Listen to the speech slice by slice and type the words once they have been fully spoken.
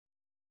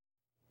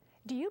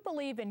Do you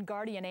believe in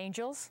guardian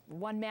angels?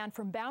 One man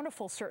from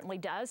Bountiful certainly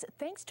does,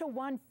 thanks to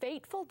one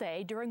fateful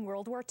day during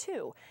World War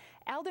II.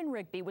 Alden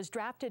Rigby was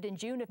drafted in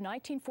June of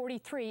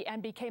 1943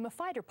 and became a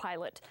fighter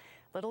pilot.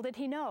 Little did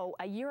he know,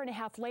 a year and a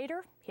half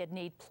later, he'd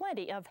need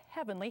plenty of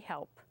heavenly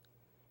help.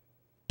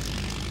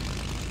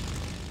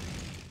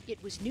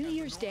 It was New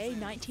Year's Day,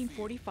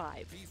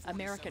 1945.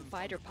 American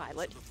fighter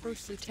pilot,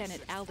 First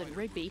Lieutenant Alden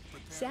Rigby,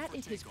 sat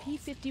in his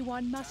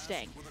P-51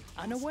 Mustang,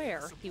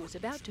 unaware he was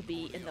about to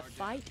be in the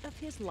fight of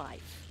his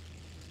life.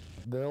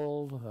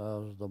 Billed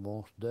as the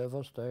most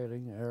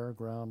devastating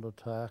air-ground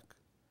attack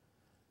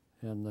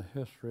in the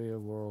history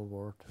of World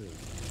War II.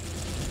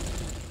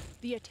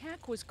 The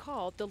attack was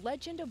called the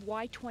Legend of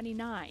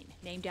Y-29,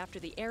 named after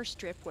the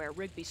airstrip where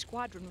Rigby's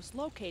squadron was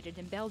located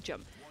in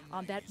Belgium.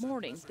 On that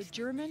morning, the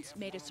Germans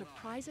made a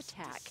surprise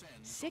attack.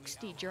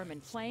 60 German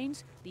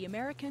planes, the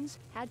Americans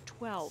had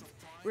 12.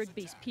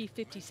 Rigby's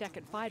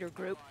P-52nd Fighter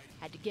Group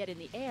had to get in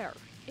the air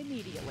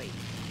immediately.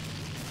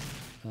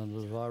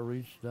 And as I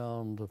reached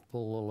down to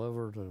pull the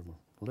lever to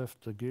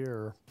lift the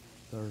gear,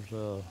 there's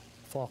a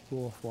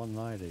Focke-Wulf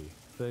 190,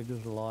 big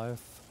as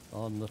life,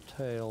 on the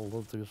tail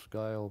of this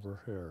guy over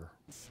here.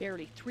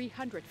 Barely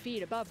 300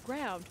 feet above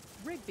ground,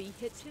 Rigby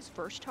hits his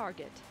first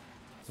target.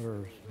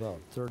 There's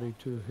about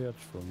 32 hits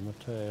from the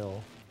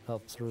tail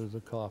up through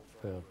the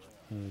cockpit,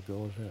 and it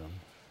goes in.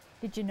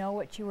 Did you know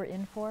what you were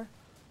in for?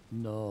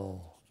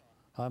 No.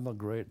 I'm a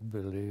great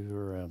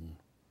believer in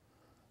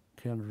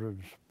kindred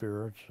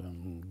spirits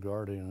and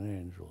guardian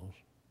angels.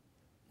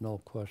 No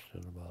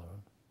question about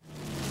it.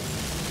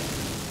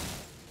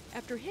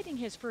 After hitting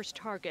his first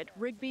target,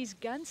 Rigby's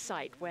gun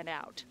sight went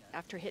out.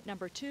 After hit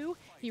number 2,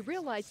 he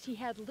realized he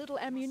had little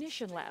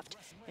ammunition left.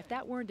 If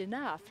that weren't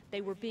enough,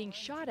 they were being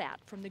shot at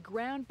from the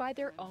ground by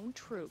their own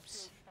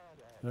troops.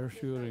 They're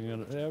shooting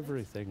at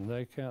everything.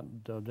 They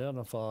can't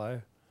identify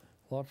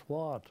what's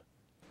what.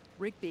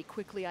 Rigby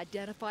quickly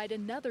identified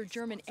another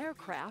German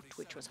aircraft,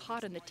 which was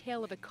hot on the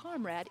tail of a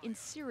comrade in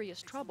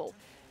serious trouble.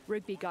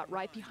 Rigby got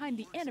right behind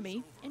the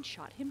enemy and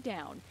shot him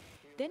down.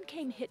 Then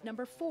came hit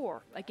number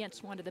 4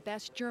 against one of the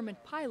best German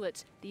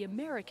pilots the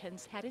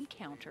Americans had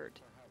encountered.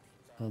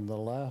 And the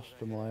last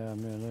of my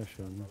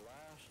ammunition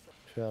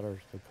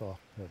shatters the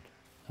cockpit.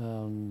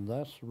 And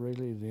that's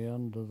really the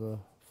end of the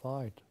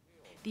fight.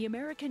 The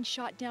Americans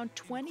shot down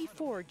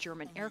 24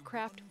 German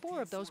aircraft,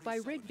 4 of those by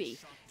Rigby.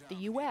 The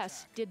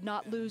U.S. did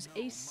not lose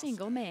a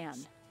single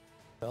man.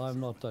 I'm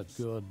not that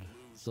good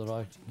that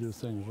I do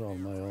things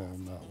on my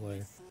own that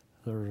way.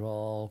 There's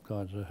all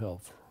kinds of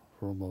help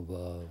from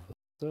above.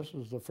 This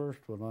is the first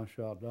one I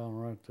shot down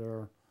right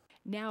there.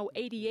 Now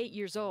 88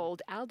 years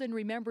old, Alden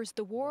remembers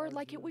the war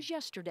like it was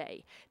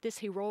yesterday. This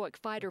heroic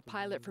fighter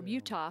pilot from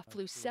Utah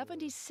flew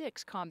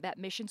 76 combat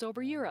missions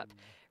over Europe.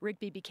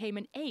 Rigby became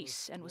an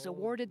ace and was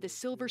awarded the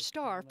Silver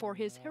Star for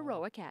his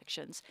heroic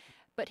actions.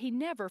 But he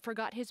never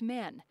forgot his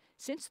men.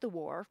 Since the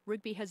war,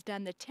 Rigby has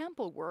done the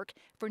temple work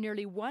for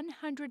nearly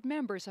 100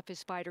 members of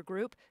his fighter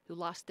group who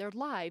lost their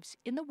lives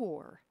in the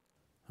war.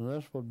 And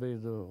this would be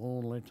the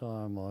only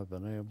time I've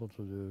been able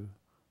to do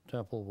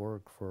temple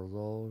work for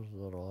those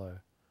that I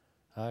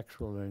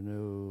actually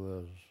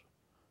knew as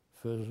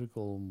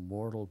physical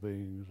mortal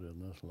beings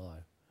in this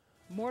life.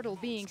 Mortal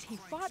beings he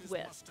fought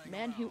with,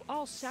 men who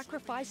all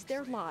sacrificed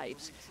their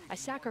lives, a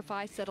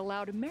sacrifice that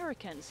allowed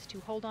Americans to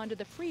hold on to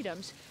the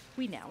freedoms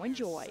we now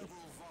enjoy.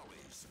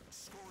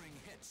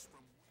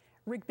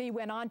 Rigby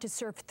went on to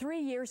serve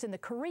 3 years in the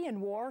Korean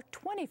War,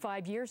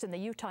 25 years in the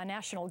Utah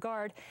National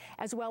Guard,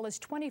 as well as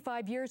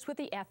 25 years with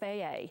the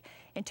FAA.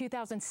 In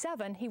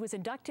 2007, he was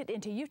inducted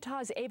into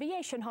Utah's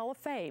Aviation Hall of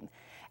Fame.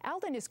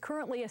 Alden is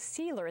currently a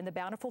sealer in the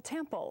Bountiful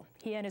Temple.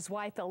 He and his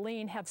wife,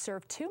 Aline, have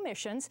served 2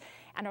 missions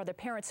and are the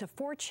parents of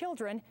 4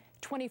 children,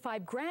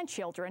 25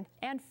 grandchildren,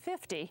 and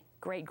 50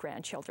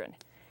 great-grandchildren.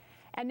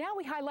 And now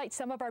we highlight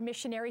some of our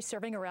missionaries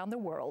serving around the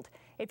world.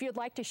 If you'd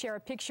like to share a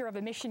picture of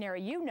a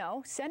missionary you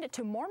know, send it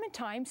to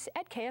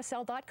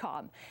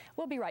MormonTimes@ksl.com.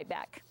 We'll be right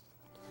back.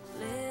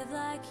 Live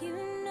like you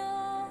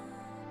know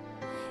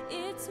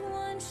it's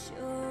one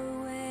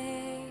sure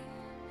way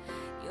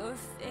your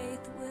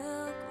faith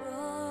will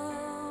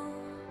grow.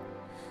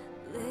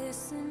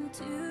 Listen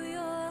to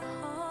your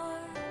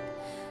heart,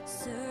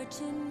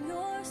 search in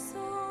your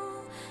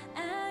soul,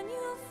 and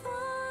you'll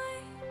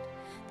find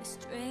the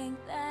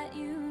strength that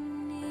you need.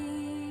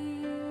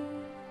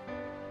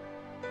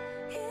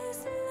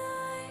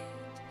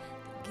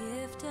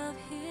 Of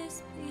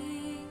his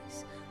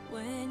peace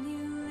when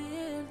you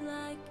live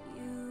like